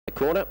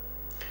corner.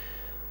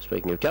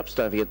 Speaking of cups,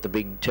 don't forget the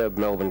big Tab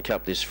Melbourne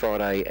Cup this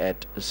Friday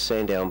at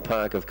Sandown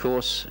Park, of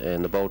course,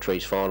 and the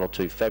Boltrees final,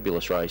 2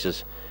 fabulous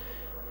races,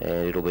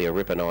 and it'll be a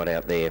ripper night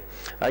out there.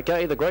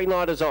 Okay, the green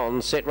light is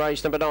on. Set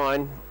race number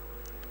 9.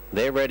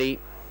 They're ready.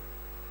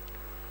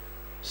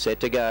 Set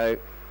to go.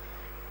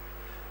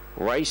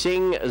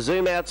 Racing,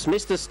 Zoom Out's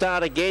missed the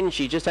start again.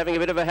 She's just having a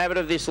bit of a habit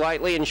of this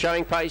lately and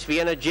showing pace.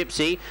 Vienna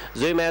Gypsy.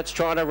 Zoom Out's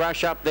trying to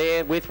rush up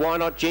there with Why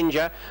Not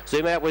Ginger.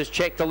 Zoom Out was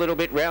checked a little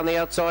bit round the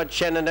outside.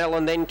 Shannon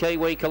Allen, then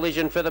Kiwi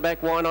Collision for the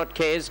back. Why Not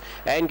Kez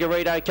and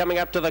Garrido coming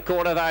up to the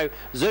corner though.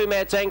 Zoom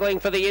Out's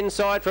angling for the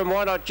inside from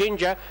Why Not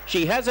Ginger.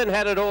 She hasn't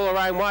had it all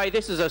her own way.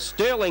 This is a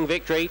sterling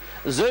victory.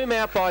 Zoom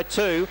Out by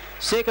 2.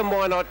 Second,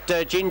 Why Not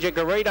Ginger.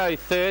 Garrido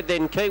third,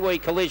 then Kiwi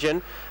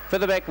Collision. For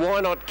the back,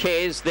 Why Not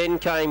Kez, then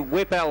came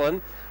Whip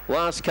Allen.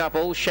 Last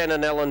couple,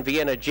 Shannon Allen,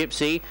 Vienna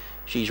Gypsy.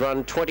 She's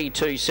run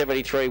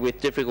 22.73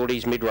 with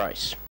difficulties mid-race.